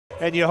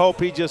and you hope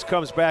he just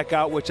comes back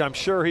out, which I'm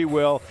sure he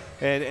will,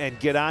 and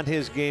get on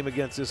his game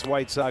against this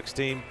White Sox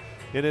team.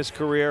 In his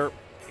career,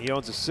 he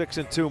owns a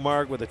 6-2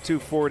 mark with a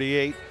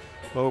 248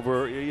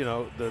 over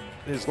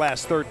his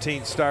last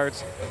 13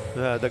 starts.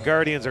 The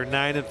Guardians are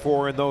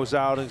 9-4 in those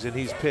outings, and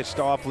he's pitched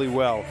awfully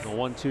well. The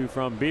 1-2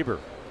 from Bieber.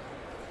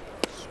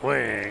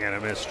 Swing and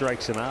a miss,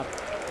 strikes him out.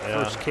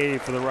 Yeah. First K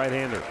for the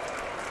right-hander.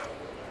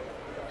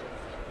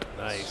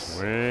 Nice.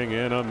 Swing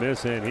and a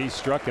miss, and he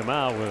struck him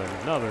out with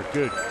another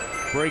good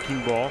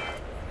breaking ball.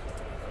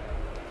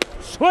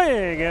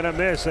 Swing and a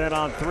miss, and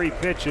on 3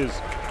 pitches,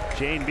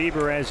 Shane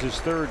Bieber has his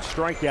 3rd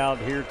strikeout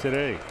here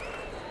today.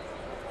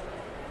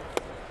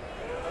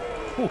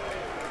 Whew.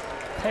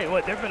 Tell you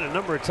what, there have been a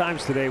number of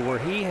times today where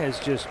he has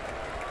just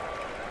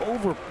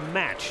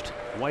overmatched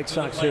White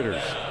Sox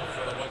hitters.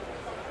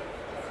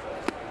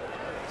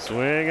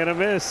 Swing and a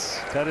miss.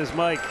 Cut his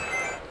mic.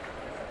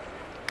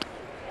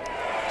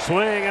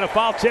 Swing and a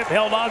foul tip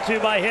held onto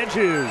by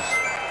Hedges.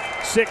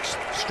 6th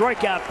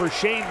strikeout for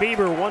Shane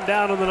Bieber, 1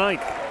 down in the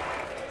 9th.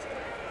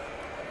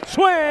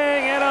 Swing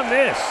and a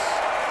miss.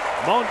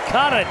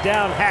 Moncada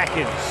down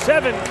hacking.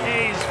 7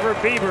 Ks for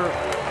Bieber,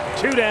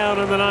 2 down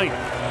in the 9th.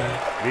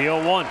 The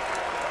 0-1.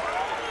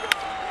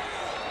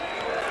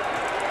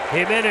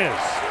 Jimenez.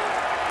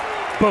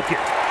 Book it.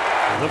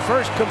 The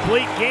first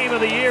complete game of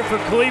the year for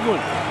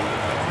Cleveland.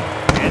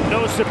 And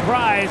no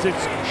surprise,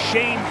 it's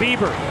Shane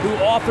Bieber who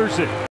authors it.